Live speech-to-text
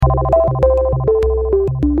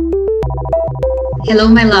Hello,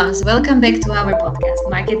 my loves. Welcome back to our podcast,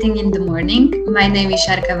 Marketing in the Morning. My name is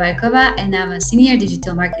Sharka Vaikova, and I'm a senior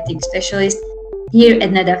digital marketing specialist here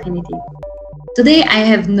at NetAffinity. Today, I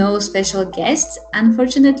have no special guests,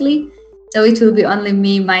 unfortunately, so it will be only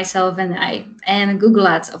me, myself, and I, and Google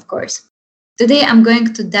Ads, of course. Today, I'm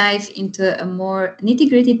going to dive into a more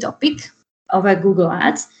nitty-gritty topic of a Google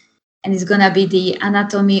Ads, and it's gonna be the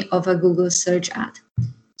anatomy of a Google search ad.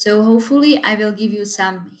 So hopefully I will give you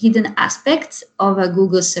some hidden aspects of a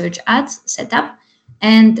Google search ads setup.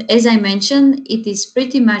 And as I mentioned, it is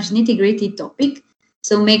pretty much nitty-gritty topic.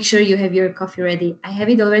 So make sure you have your coffee ready. I have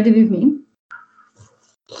it already with me.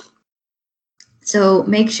 So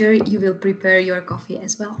make sure you will prepare your coffee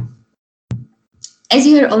as well. As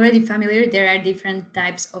you are already familiar, there are different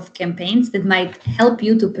types of campaigns that might help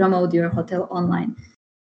you to promote your hotel online.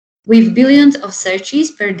 With billions of searches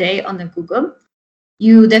per day on the Google,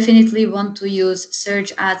 you definitely want to use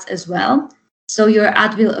search ads as well. So your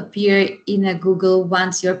ad will appear in a Google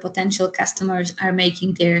once your potential customers are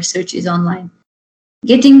making their searches online.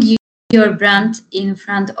 Getting your brand in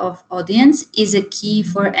front of audience is a key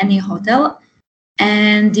for any hotel,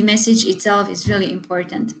 and the message itself is really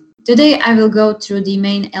important. Today, I will go through the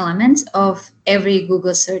main elements of every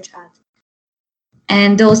Google search ad.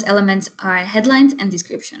 And those elements are headlines and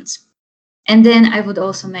descriptions. And then I would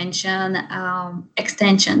also mention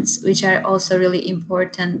extensions, which are also really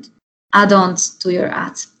important add-ons to your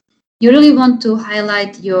ads. You really want to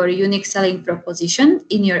highlight your unique selling proposition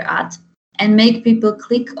in your ad and make people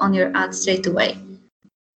click on your ad straight away.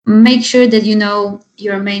 Make sure that you know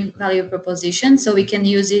your main value proposition so we can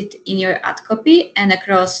use it in your ad copy and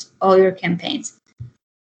across all your campaigns.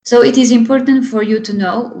 So it is important for you to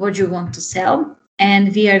know what you want to sell,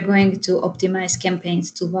 and we are going to optimize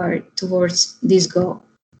campaigns towards this goal.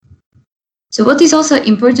 So what is also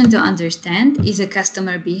important to understand is a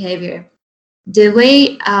customer behavior. The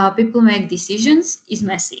way people make decisions is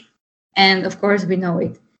messy, and of course we know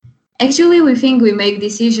it. Actually, we think we make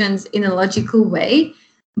decisions in a logical way,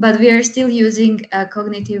 but we are still using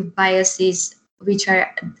cognitive biases which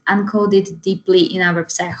are encoded deeply in our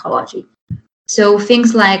psychology. So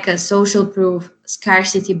things like a social proof,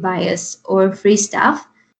 scarcity bias, or free stuff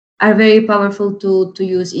are very powerful to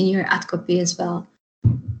use in your ad copy as well.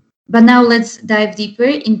 But now let's dive deeper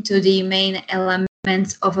into the main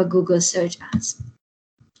elements of a Google search ads.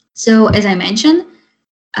 So as I mentioned,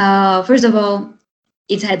 first of all,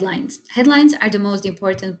 it's headlines. Headlines are the most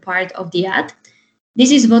important part of the ad.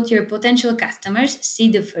 This is what your potential customers see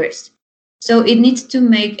the first. So it needs to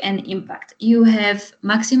make an impact. You have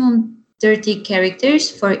maximum 30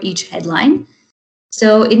 characters for each headline.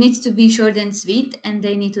 So it needs to be short and sweet, and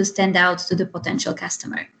they need to stand out to the potential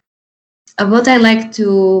customer. What I like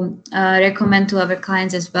to recommend to our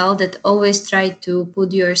clients as well, that always try to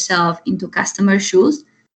put yourself into customer shoes.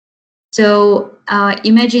 So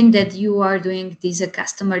imagine that you are doing this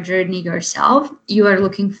customer journey yourself. You are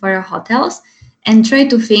looking for hotels, and try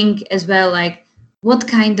to think as well, like what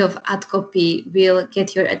kind of ad copy will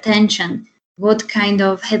get your attention? What kind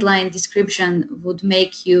of headline description would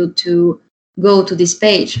make you to go to this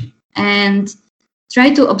page? And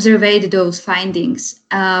try to observe those findings,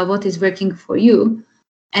 what is working for you,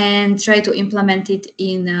 and try to implement it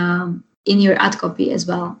in your ad copy as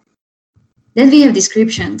well. Then we have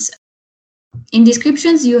descriptions. In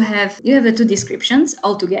descriptions, you have the two descriptions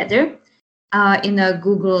altogether in a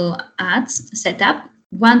Google Ads setup.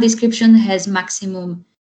 One description has maximum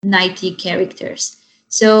 90 characters.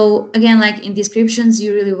 So again, like in descriptions,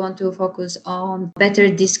 you really want to focus on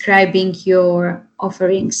better describing your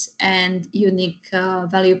offerings and unique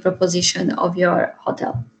value proposition of your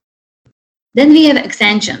hotel. Then we have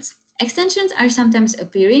extensions. Extensions are sometimes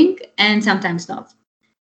appearing and sometimes not.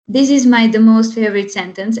 This is the most favorite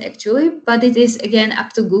sentence actually, but it is again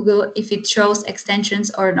up to Google if it shows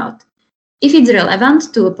extensions or not. If it's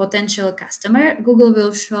relevant to a potential customer, Google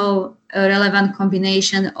will show a relevant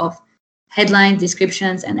combination of headlines,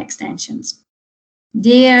 descriptions, and extensions.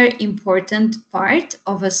 They are important part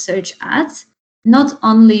of a search ads, not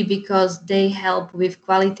only because they help with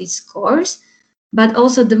quality scores, but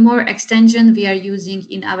also the more extension we are using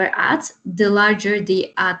in our ads, the larger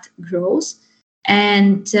the ad grows,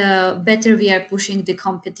 and better we are pushing the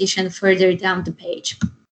competition further down the page.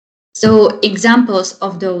 So examples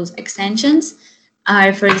of those extensions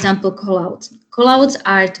are, for example, callouts. Callouts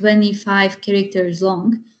are 25 characters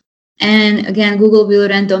long. And again, Google will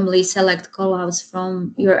randomly select callouts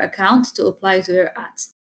from your account to apply to your ads.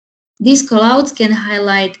 These callouts can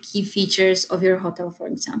highlight key features of your hotel, for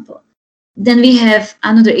example. Then we have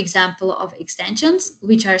another example of extensions,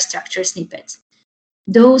 which are structure snippets.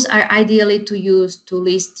 Those are ideally to use to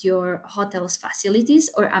list your hotel's facilities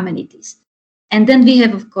or amenities. And then we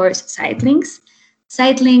have, of course, site links.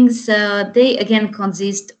 Site links, they again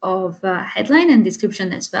consist of headline and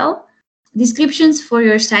description as well. Descriptions for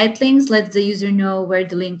your site links let the user know where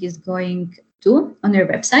the link is going to on your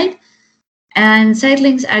website. And site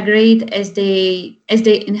links are great as they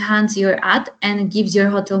enhance your ad and gives your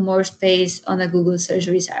hotel more space on the Google search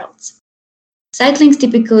results. Site links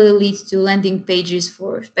typically lead to landing pages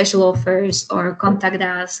for special offers or contact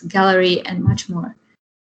us, gallery, and much more.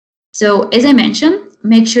 So as I mentioned,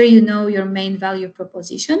 make sure you know your main value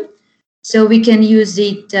proposition so we can use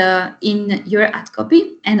it in your ad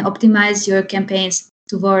copy and optimize your campaigns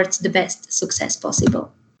towards the best success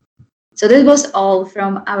possible. So that was all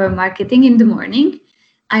from our Marketing in the Morning.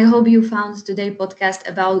 I hope you found today's podcast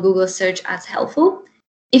about Google Search Ads helpful.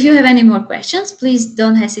 If you have any more questions, please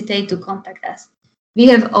don't hesitate to contact us. We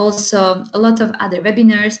have also a lot of other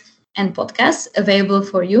webinars and podcasts available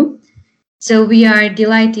for you. So we are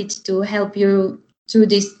delighted to help you through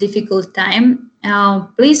this difficult time.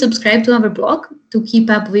 Please subscribe to our blog to keep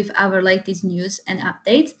up with our latest news and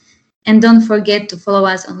updates. And don't forget to follow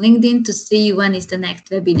us on LinkedIn to see when is the next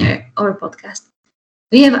webinar or podcast.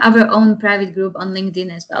 We have our own private group on LinkedIn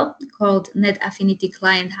as well called Net Affinity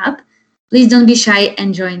Client Hub. Please don't be shy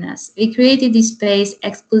and join us. We created this space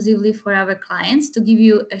exclusively for our clients to give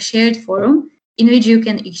you a shared forum in which you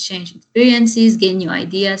can exchange experiences, gain new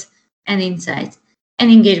ideas and insights, and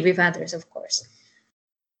engage with others, of course.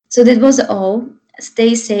 So that was all.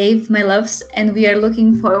 Stay safe, my loves, and we are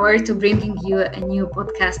looking forward to bringing you a new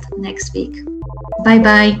podcast next week.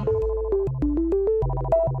 Bye-bye.